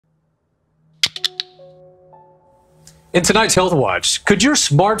In tonight's Health Watch, could your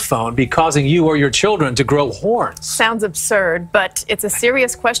smartphone be causing you or your children to grow horns? Sounds absurd, but it's a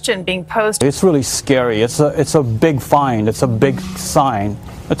serious question being posed. It's really scary. It's a big find. It's a big sign.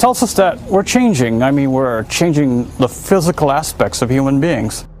 It tells us that we're changing. I mean, we're changing the physical aspects of human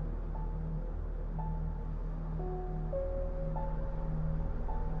beings.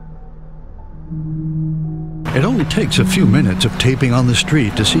 It only takes a few minutes of taping on the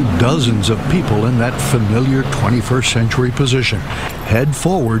street to see dozens of people in that familiar 21st century position, head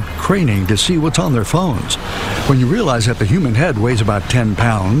forward, craning to see what's on their phones. When you realize that the human head weighs about 10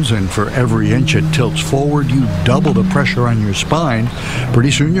 pounds, and for every inch it tilts forward, you double the pressure on your spine,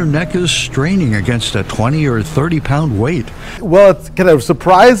 pretty soon your neck is straining against a 20 or 30-pound weight. Well, it's kind of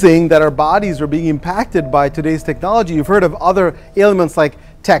surprising that our bodies are being impacted by today's technology. You've heard of other ailments like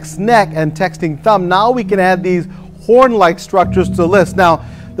text neck and texting thumb. Now we can add these horn-like structures to the list. Now,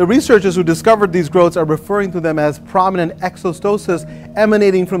 the researchers who discovered these growths are referring to them as prominent exostosis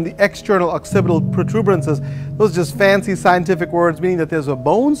emanating from the external occipital protuberances. Those are just fancy scientific words meaning that there's a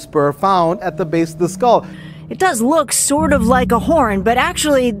bone spur found at the base of the skull. It does look sort of like a horn, but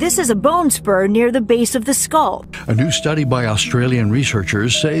actually this is a bone spur near the base of the skull. A new study by Australian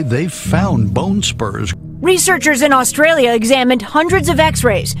researchers say they've found bone spurs. Researchers in Australia examined hundreds of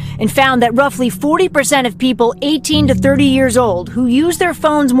x-rays and found that roughly 40% of people 18 to 30 years old who use their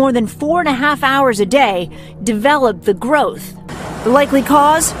phones more than 4.5 hours a day developed the growth. The likely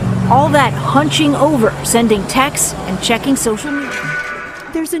cause? All that hunching over, sending texts and checking social media.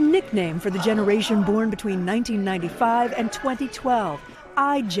 There's a nickname for the generation born between 1995 and 2012.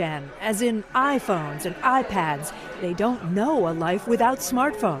 iGen, as in iPhones and iPads. They don't know a life without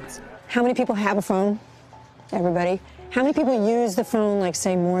smartphones. How many people have a phone? Everybody. How many people use the phone, like,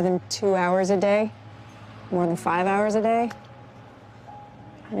 say, more than 2 hours a day? More than 5 hours a day?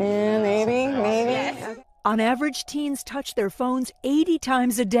 Yeah, maybe. Okay. On average, teens touch their phones 80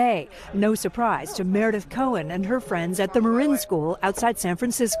 times a day. No surprise to Meredith Cohen and her friends at the Marin School outside San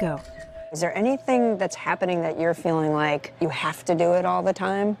Francisco. Is there anything that's happening that you're feeling like you have to do it all the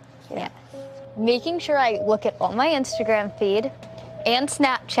time? Yeah. Making sure I look at all my Instagram feed and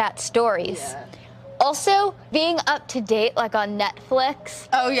Snapchat stories. Yeah. Also, being up to date, like on Netflix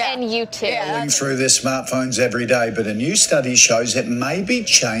and YouTube. Going through their smartphones every day, but a new study shows it may be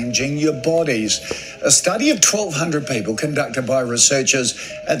changing your bodies. A study of 1,200 people conducted by researchers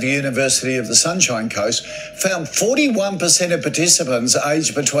at the University of the Sunshine Coast found 41% of participants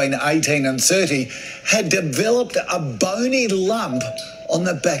aged between 18 and 30 had developed a bony lump on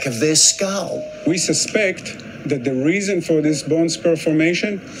the back of their skull. We suspect that the reason for this bone spur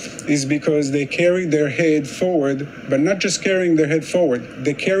formation is because they carry their head forward, but not just carrying their head forward,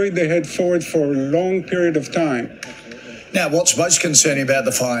 they carry their head forward for a long period of time. Now, what's most concerning about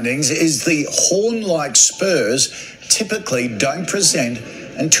the findings is the horn-like spurs typically don't present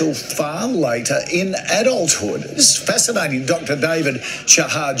until far later in adulthood. This is fascinating. Dr. David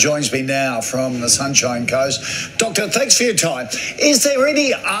Shahar joins me now from the Sunshine Coast. Doctor, thanks for your time. Is there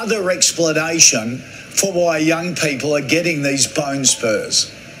any other explanation for why young people are getting these bone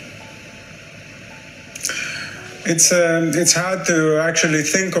spurs? It's hard to actually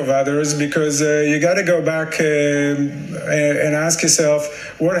think of others because you got to go back and ask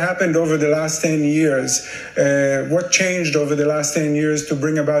yourself what happened over the last 10 years, what changed over the last 10 years to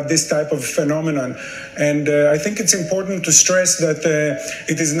bring about this type of phenomenon. And I think it's important to stress that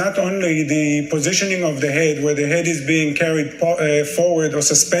it is not only the positioning of the head, where the head is being carried forward or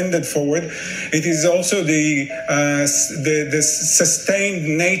suspended forward, it is also the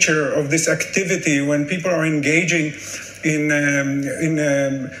sustained nature of this activity when people are engaging in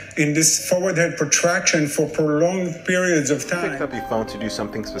this forward head protraction for prolonged periods of time. Pick up your phone to do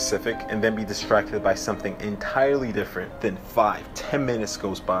something specific and then be distracted by something entirely different. Then 5-10 minutes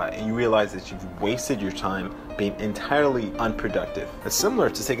goes by and you realize that you've wasted your time being entirely unproductive. It's similar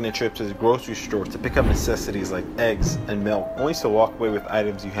to taking a trip to the grocery store to pick up necessities like eggs and milk, only to walk away with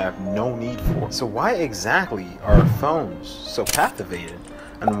items you have no need for. So why exactly are our phones so captivated?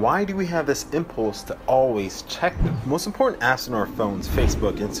 And why do we have this impulse to always check them? The most important apps on our phones,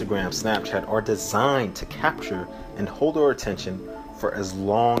 Facebook, Instagram, Snapchat, are designed to capture and hold our attention for as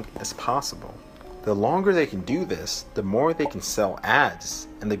long as possible. The longer they can do this, the more they can sell ads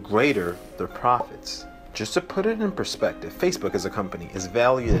and the greater their profits. Just to put it in perspective, Facebook as a company is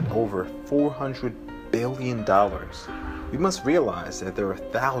valued at over $400 billion. We must realize that there are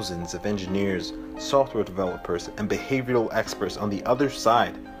thousands of engineers, software developers, and behavioral experts on the other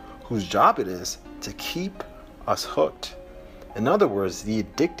side whose job it is to keep us hooked. In other words, the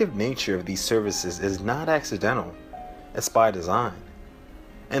addictive nature of these services is not accidental, it's by design.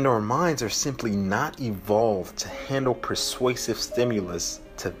 And our minds are simply not evolved to handle persuasive stimulus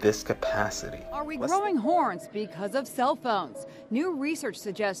to this capacity. Are we growing horns because of cell phones? New research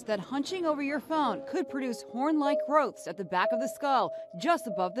suggests that hunching over your phone could produce horn-like growths at the back of the skull, just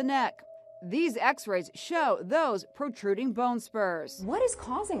above the neck. These x-rays show those protruding bone spurs. What is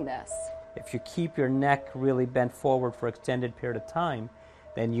causing this? If you keep your neck really bent forward for an extended period of time,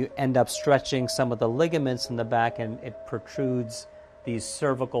 then you end up stretching some of the ligaments in the back and it protrudes these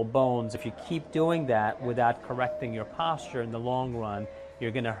cervical bones. If you keep doing that without correcting your posture in the long run,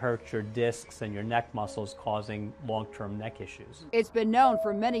 you're going to hurt your discs and your neck muscles, causing long-term neck issues. It's been known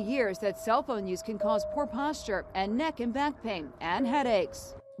for many years that cell phone use can cause poor posture and neck and back pain and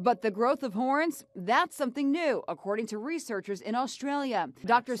headaches. But the growth of horns, that's something new, according to researchers in Australia.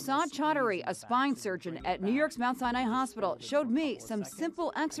 Dr. Saad Chaudhary, a spine surgeon at New York's Mount Sinai Hospital, showed me some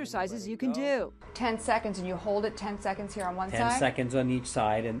simple exercises you can do. 10 seconds, and you hold it 10 seconds here on one 10 side. 10 seconds on each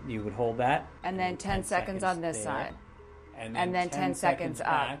side, and you would hold that. And then 10 seconds on this there. side. And then 10 seconds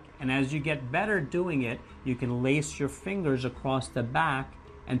back. And as you get better doing it, you can lace your fingers across the back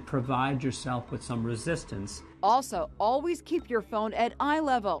and provide yourself with some resistance. Also, always keep your phone at eye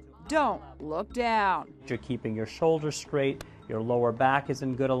level. Don't look down. You're keeping your shoulders straight, your lower back is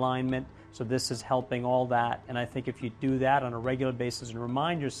in good alignment, so this is helping all that. And I think if you do that on a regular basis and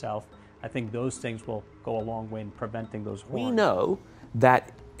remind yourself, I think those things will go a long way in preventing those horns. We know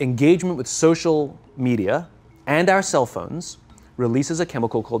that engagement with social media and our cell phones releases a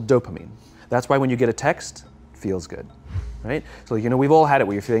chemical called dopamine. That's why when you get a text, it feels good. Right? So, we've all had it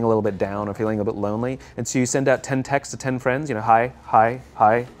where you're feeling a little bit down or feeling a bit lonely. And so you send out 10 texts to 10 friends, hi, hi,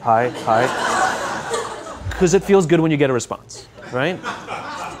 hi, hi, hi. Because it feels good when you get a response, right?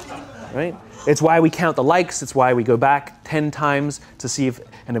 Right? It's why we count the likes. It's why we go back 10 times to see if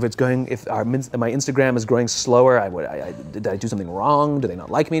my Instagram is growing slower. Did I do something wrong? Do they not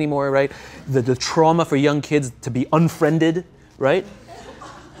like me anymore, right? The trauma for young kids to be unfriended, right?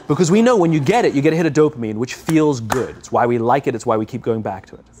 Because we know when you get a hit of dopamine, which feels good. It's why we like it. It's why we keep going back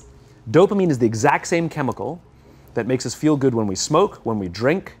to it. Dopamine is the exact same chemical that makes us feel good when we smoke, when we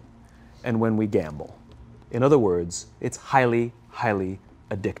drink, and when we gamble. In other words, it's highly, highly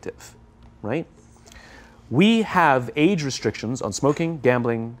addictive, right? We have age restrictions on smoking,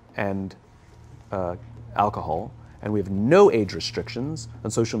 gambling, and alcohol, and we have no age restrictions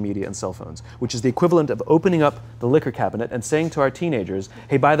on social media and cell phones, which is the equivalent of opening up the liquor cabinet and saying to our teenagers,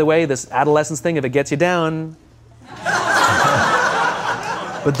 hey, by the way, this adolescence thing, if it gets you down.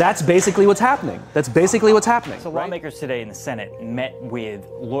 But that's basically what's happening. That's basically what's happening. So lawmakers today in the Senate met with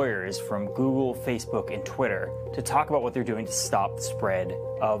lawyers from Google, Facebook, and Twitter to talk about what they're doing to stop the spread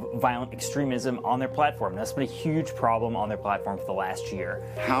of violent extremism on their platform. That's been a huge problem on their platform for the last year.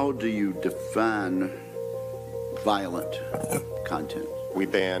 How do you define violent content? We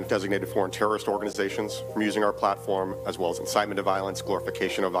ban designated foreign terrorist organizations from using our platform, as well as incitement to violence,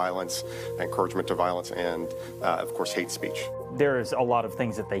 glorification of violence, encouragement to violence, and, of course, hate speech. There's a lot of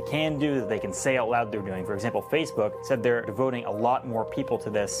things that they can do, that they can say out loud they're doing. For example, Facebook said they're devoting a lot more people to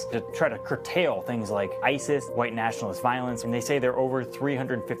this to try to curtail things like ISIS, white nationalist violence, and they say there are over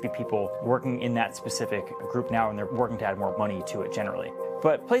 350 people working in that specific group now, and they're working to add more money to it generally.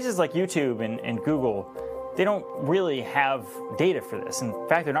 But places like YouTube and Google, they don't really have data for this. In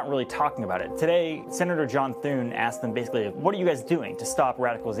fact, they're not really talking about it. Today, Senator John Thune asked them basically, what are you guys doing to stop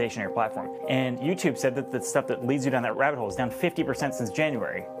radicalization on your platform? And YouTube said that the stuff that leads you down that rabbit hole is down 50% since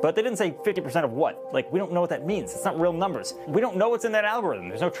January. But they didn't say 50% of what? Like, we don't know what that means. It's not real numbers. We don't know what's in that algorithm.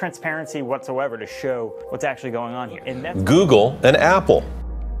 There's no transparency whatsoever to show what's actually going on here. And that's Google and Apple.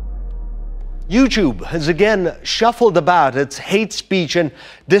 YouTube has again shuffled about its hate speech and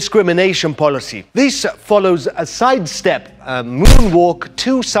discrimination policy. This follows a sidestep, a moonwalk,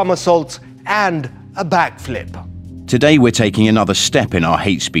 2 somersaults, and a backflip. Today we're taking another step in our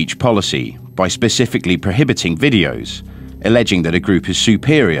hate speech policy by specifically prohibiting videos, alleging that a group is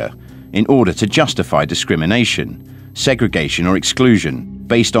superior in order to justify discrimination, segregation or exclusion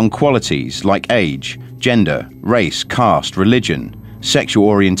based on qualities like age, gender, race, caste, religion, sexual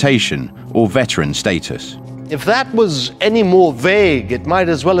orientation, or veteran status. If that was any more vague, it might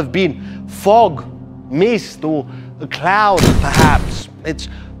as well have been fog, mist, or a cloud, perhaps. It's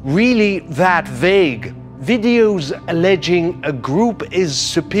really that vague. Videos alleging a group is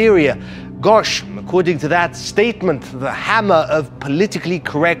superior. Gosh, according to that statement, the hammer of politically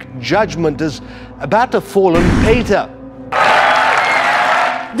correct judgment is about to fall on Peter.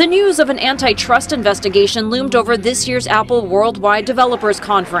 The news of an antitrust investigation loomed over this year's Apple Worldwide Developers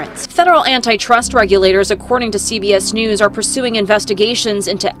Conference. Federal antitrust regulators, according to CBS News, are pursuing investigations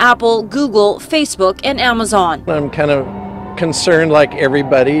into Apple, Google, Facebook, and Amazon. I'm kind of concerned, like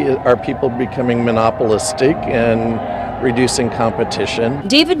everybody, are people becoming monopolistic and reducing competition.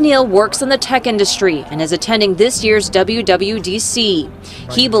 David Neal works in the tech industry and is attending this year's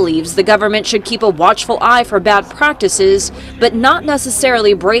WWDC. He believes the government should keep a watchful eye for bad practices, but not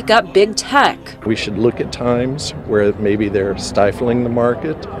necessarily break up big tech. We should look at times where maybe they're stifling the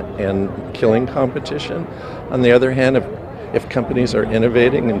market and killing competition. On the other hand, if companies are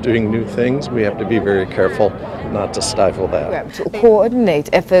innovating and doing new things, we have to be very careful not to stifle that. To coordinate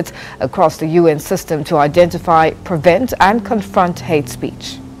efforts across the UN system to identify, prevent, and confront hate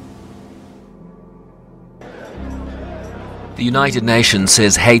speech. The United Nations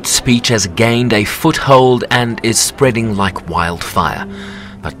says hate speech has gained a foothold and is spreading like wildfire.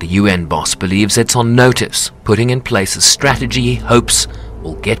 But the UN boss believes it's on notice, putting in place a strategy he hopes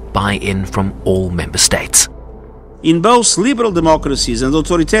will get buy-in from all member states. In both liberal democracies and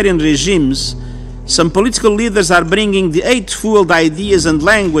authoritarian regimes, some political leaders are bringing the hate-fueled ideas and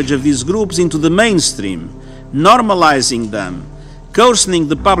language of these groups into the mainstream, normalizing them, coarsening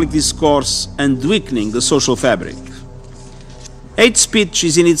the public discourse and weakening the social fabric. Hate speech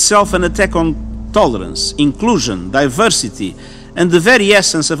is in itself an attack on tolerance, inclusion, diversity, and the very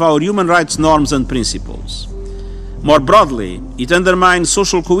essence of our human rights norms and principles. More broadly, it undermines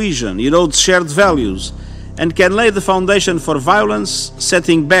social cohesion, erodes shared values, and can lay the foundation for violence,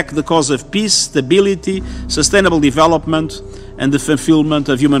 setting back the cause of peace, stability, sustainable development, and the fulfillment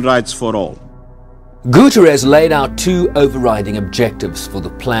of human rights for all. Guterres laid out two overriding objectives for the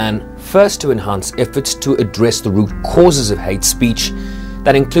plan. First, to enhance efforts to address the root causes of hate speech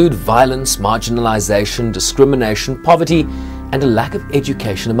that include violence, marginalization, discrimination, poverty, and a lack of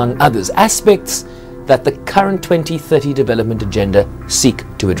education, among others, aspects that the current 2030 development agenda seek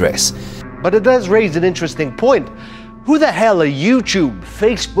to address. But it does raise an interesting point. Who the hell are YouTube,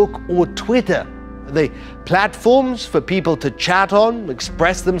 Facebook, or Twitter? Are they platforms for people to chat on,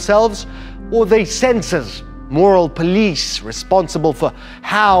 express themselves? Or are they censors, moral police responsible for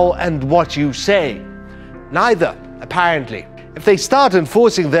how and what you say? Neither, apparently. If they start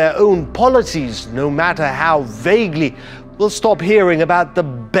enforcing their own policies, no matter how vaguely, we'll stop hearing about the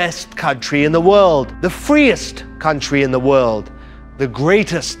best country in the world, the freest country in the world, the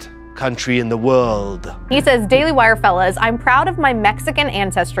greatest country in the world. He says, Daily Wire fellas, I'm proud of my Mexican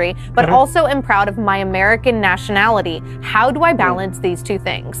ancestry, but also am proud of my American nationality. How do I balance these two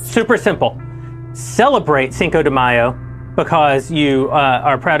things? Super simple. Celebrate Cinco de Mayo because you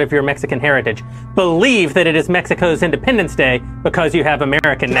are proud of your Mexican heritage. Believe that it is Mexico's Independence Day because you have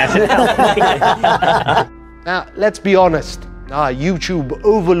American nationality. Now, let's be honest. YouTube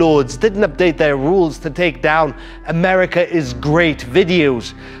overlords didn't update their rules to take down America is Great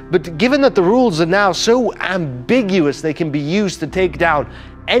videos. But given that the rules are now so ambiguous they can be used to take down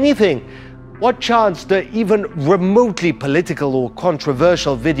anything, what chance do even remotely political or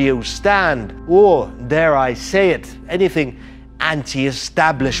controversial videos stand? Or, dare I say it, anything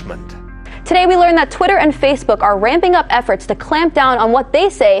anti-establishment? Today we learned that Twitter and Facebook are ramping up efforts to clamp down on what they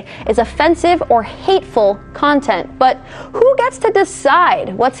say is offensive or hateful content. But who gets to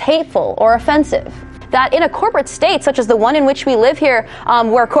decide what's hateful or offensive? That in a corporate state such as the one in which we live here,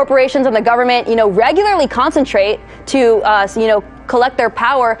 where corporations and the government, regularly concentrate to, collect their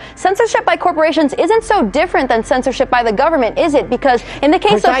power, censorship by corporations isn't so different than censorship by the government, is it? Because in the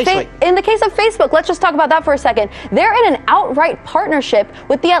case of Facebook, let's just talk about that for a second. They're in an outright partnership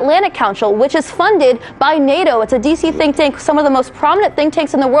with the Atlantic Council, which is funded by NATO. It's a DC think tank. Some of the most prominent think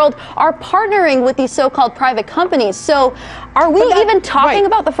tanks in the world are partnering with these so-called private companies. So are we even talking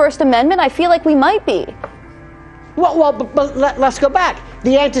about the First Amendment? I feel like we might be. But let's go back.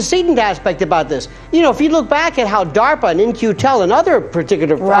 The antecedent aspect about this. If you look back at how DARPA and In-Q-Tel and other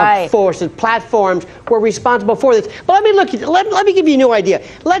particular forces, platforms were responsible for this. But let me give you a new idea.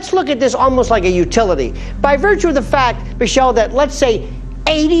 Let's look at this almost like a utility. By virtue of the fact, Michelle, that let's say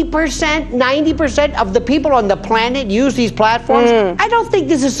 80%, 90% of the people on the planet use these platforms. I don't think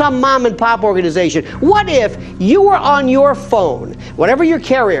this is some mom and pop organization. What if you were on your phone, whatever your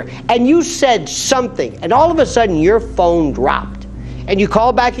carrier, and you said something, and all of a sudden your phone dropped, and you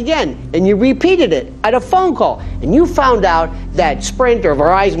called back again, and you repeated it at a phone call, and you found out that Sprint or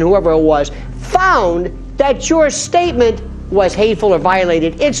Verizon, whoever it was, found that your statement was hateful or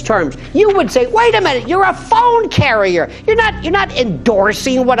violated its terms, you would say, wait a minute, you're a phone carrier. You're not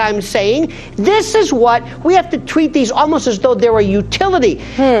endorsing what I'm saying. This is what we have to treat these almost as though they're a utility.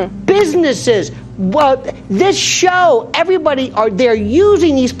 Businesses, well, this show, they're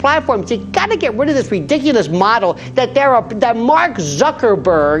using these platforms. You got to get rid of this ridiculous model that Mark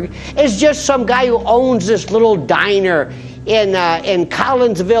Zuckerberg is just some guy who owns this little diner. in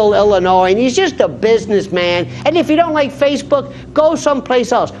Collinsville, Illinois, and he's just a businessman. And if you don't like Facebook, go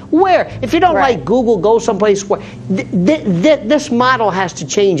someplace else. Where? If you don't like Google, go someplace where. This model has to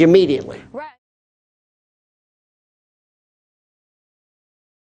change immediately. Right.